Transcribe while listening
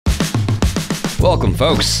Welcome,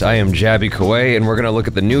 folks. I am Jaby Koay, and we're going to look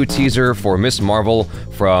at the new teaser for Ms. Marvel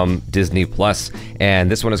from Disney+. And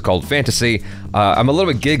this one is called Fantasy. I'm a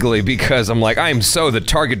little bit giggly because I'm like, I am so the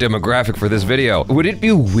target demographic for this video. Would it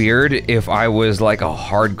be weird if I was like a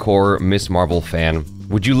hardcore Ms. Marvel fan?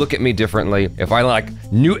 Would you look at me differently if I like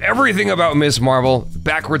knew everything about Ms. Marvel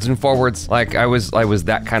backwards and forwards? Like I was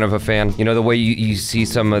that kind of a fan. You know, the way you see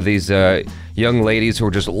some of these young ladies who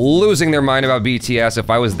are just losing their mind about BTS. If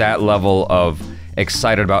I was that level of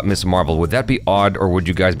excited about Ms. Marvel, would that be odd, or would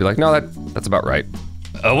you guys be like, no, that's about right?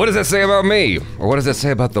 What does that say about me? Or what does that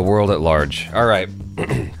say about the world at large? All right,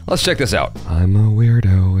 let's check this out. I'm a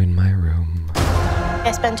weirdo in my room.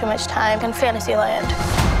 I spend too much time in Fantasyland.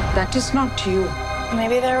 That is not you.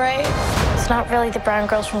 Maybe they're right. It's not really the brown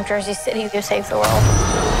girls from Jersey City who save the world.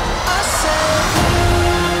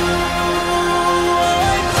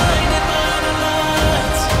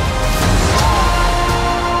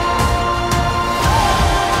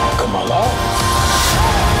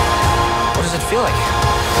 What does it feel like?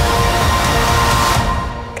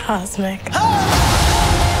 Cosmic.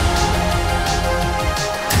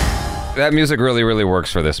 That music really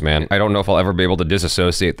works for this, man. I don't know if I'll ever be able to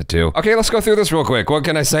disassociate the two. Okay, let's go through this real quick. What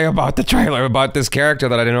can I say about the trailer, about this character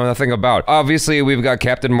that I didn't know nothing about? Obviously, we've got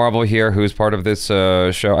Captain Marvel here, who's part of this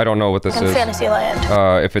show. I don't know what this is.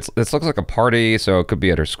 Fantasyland. This looks like a party, so it could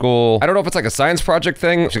be at her school. I don't know if it's like a science project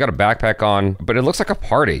thing. She's got a backpack on, but it looks like a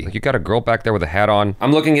party. You got a girl back there with a hat on.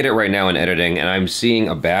 I'm looking at it right now in editing, and I'm seeing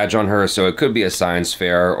a badge on her, so it could be a science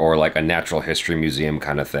fair or like a natural history museum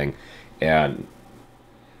kind of thing. And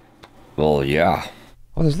well, yeah.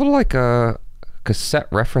 Oh, there's a little like a cassette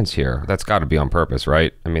reference here. That's got to be on purpose,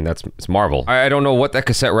 right? I mean, it's Marvel. I don't know what that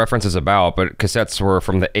cassette reference is about, but cassettes were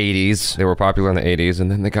from the 80s. They were popular in the 80s, and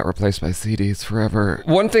then they got replaced by CDs forever.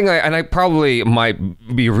 One thing, I probably might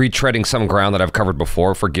be retreading some ground that I've covered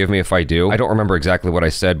before. Forgive me if I do. I don't remember exactly what I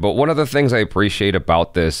said, but one of the things I appreciate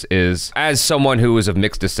about this is, as someone who is of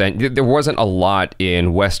mixed descent, there wasn't a lot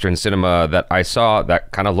in Western cinema that I saw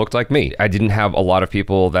that kind of looked like me. I didn't have a lot of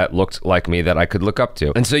people that looked like me that I could look up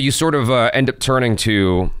to. And so you sort of end up turning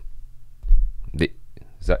to the,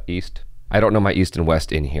 is that east? I don't know my east and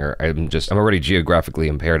west in here. I'm already geographically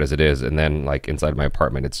impaired as it is, and then like inside my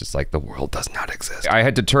apartment, it's just like the world does not exist. I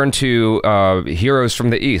had to turn to heroes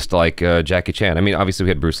from the east, like Jackie Chan. I mean, obviously we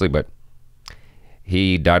had Bruce Lee, but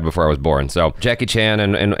he died before I was born. So Jackie Chan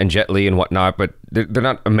and Jet Li and whatnot, but they're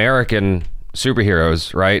not American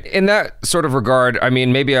superheroes, right? In that sort of regard, I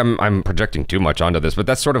mean, maybe I'm projecting too much onto this, but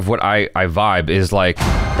that's sort of what I vibe is like.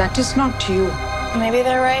 That is not you. Maybe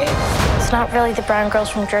they're right. It's not really the brown girls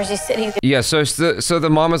from Jersey City. Yeah, so the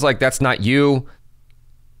mom is like, that's not you.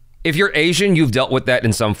 If you're Asian, you've dealt with that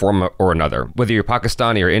in some form or another. Whether you're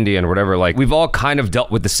Pakistani or Indian or whatever, like, we've all kind of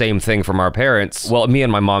dealt with the same thing from our parents. Well, me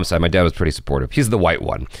and my mom's side, my dad was pretty supportive. He's the white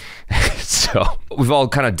one. So we've all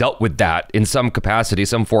kind of dealt with that in some capacity,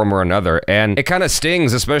 some form or another. And it kind of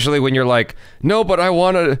stings, especially when you're like, no, but I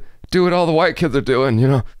want to do what all the white kids are doing, you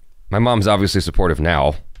know? My mom's obviously supportive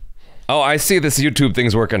now. Oh, I see this YouTube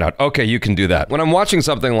thing's working out. Okay, you can do that. When I'm watching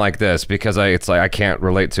something like this, because it's like I can't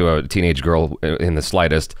relate to a teenage girl in the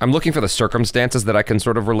slightest, I'm looking for the circumstances that I can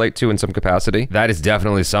sort of relate to in some capacity. That is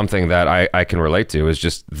definitely something that I can relate to, is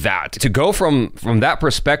just that. To go from that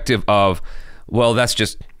perspective of, well, that's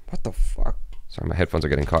just, what the fuck? Sorry, my headphones are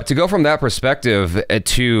getting caught. To go from that perspective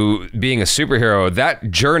to being a superhero,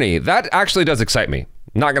 that journey, that actually does excite me.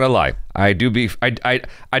 Not gonna lie, I do be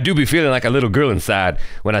feeling like a little girl inside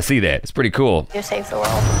when I see that. It's pretty cool. You save the world.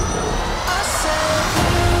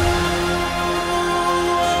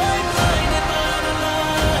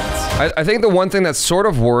 I think the one thing that's sort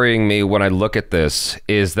of worrying me when I look at this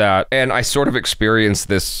is that, and I sort of experienced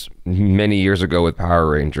this many years ago with Power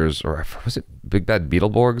Rangers, or was it Big Bad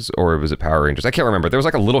Beetleborgs, or was it Power Rangers? I can't remember. There was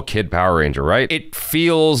like a little kid Power Ranger, right? It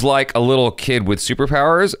feels like a little kid with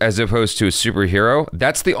superpowers as opposed to a superhero.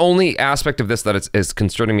 That's the only aspect of this that is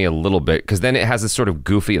concerning me a little bit, because then it has this sort of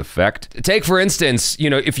goofy effect. Take, for instance, you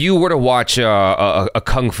know, if you were to watch a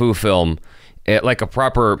kung fu film, like a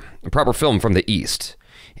proper film from the East,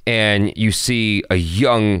 and you see a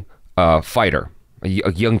young fighter,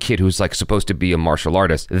 a young kid who's like supposed to be a martial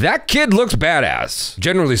artist, that kid looks badass,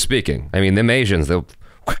 generally speaking. I mean, them Asians, they'll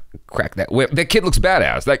crack that whip. That kid looks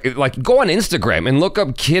badass. Like go on Instagram and look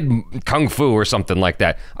up kid kung fu or something like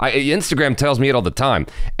that. Instagram tells me it all the time,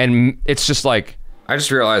 and it's just like, I just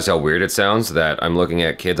realized how weird it sounds that I'm looking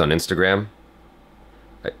at kids on Instagram.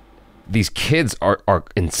 these kids are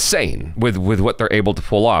insane with what they're able to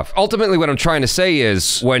pull off. Ultimately, what I'm trying to say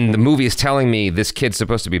is when the movie is telling me this kid's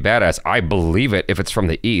supposed to be badass, I believe it if it's from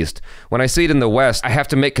the East. When I see it in the West, I have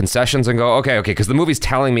to make concessions and go, okay, because the movie's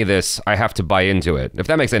telling me this, I have to buy into it, if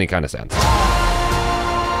that makes any kind of sense.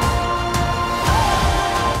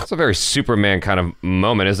 It's a very Superman kind of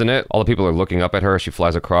moment, isn't it? All the people are looking up at her as she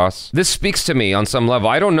flies across. This speaks to me on some level.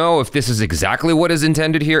 I don't know if this is exactly what is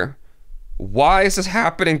intended here. Why is this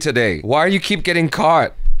happening today? Why do you keep getting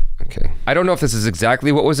caught? Okay. I don't know if this is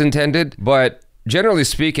exactly what was intended, but generally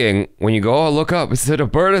speaking, when you go, oh, look up, is it a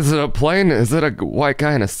bird? Is it a plane? Is it a white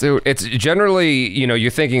guy in a suit? It's generally, you know, you're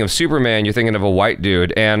thinking of Superman, you're thinking of a white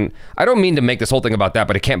dude, and I don't mean to make this whole thing about that,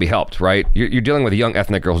 but it can't be helped, right? You're dealing with a young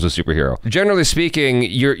ethnic girl who's a superhero. Generally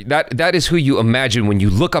speaking, that is who you imagine when you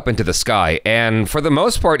look up into the sky, and for the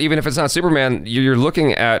most part, even if it's not Superman, you're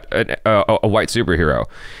looking at a white superhero.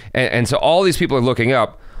 And so all these people are looking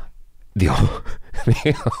up.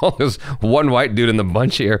 There's one white dude in the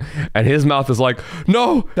bunch here, and his mouth is like,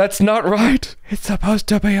 no, that's not right. It's supposed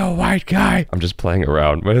to be a white guy. I'm just playing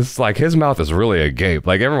around, but it's like his mouth is really agape.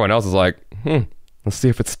 Like everyone else is like, let's see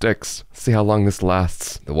if it sticks. Let's see how long this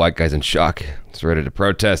lasts. The white guy's in shock. He's ready to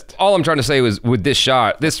protest. All I'm trying to say was with this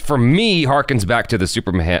shot, this for me harkens back to the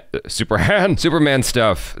Superman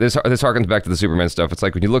stuff. This harkens back to the Superman stuff. It's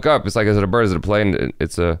like when you look up, it's like, is it a bird? Is it a plane?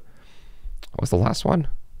 It's a, what's the last one?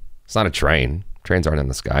 It's not a train. Trains aren't in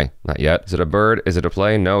the sky. Not yet. Is it a bird? Is it a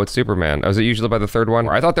plane? No, it's Superman. Oh, is it usually by the third one?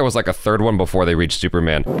 I thought there was like a third one before they reached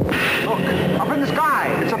Superman. Look, up in the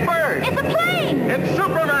sky. It's a bird. It's a plane! It's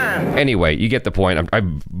Superman! Anyway, you get the point.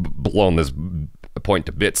 I've blown this point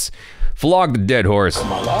to bits. Flog the dead horse.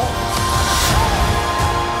 What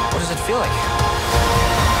does it feel like?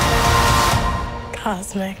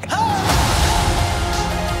 Cosmic.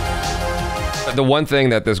 The one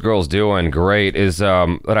thing that this girl's doing great is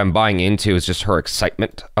that I'm buying into is just her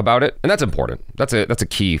excitement about it. And that's important. That's a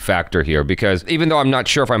key factor here, because even though I'm not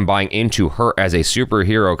sure if I'm buying into her as a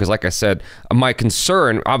superhero, because like I said, my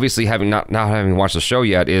concern, obviously not having watched the show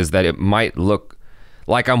yet, is that it might look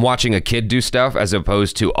like I'm watching a kid do stuff as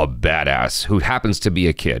opposed to a badass who happens to be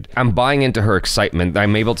a kid. I'm buying into her excitement.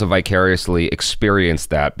 I'm able to vicariously experience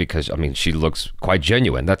that because, I mean, she looks quite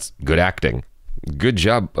genuine. That's good acting. Good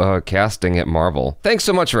job casting at Marvel. Thanks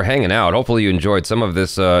so much for hanging out. Hopefully you enjoyed some of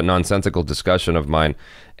this nonsensical discussion of mine,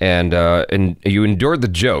 and you endured the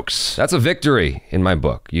jokes. That's a victory in my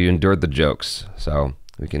book. You endured the jokes, so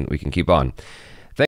we can keep on.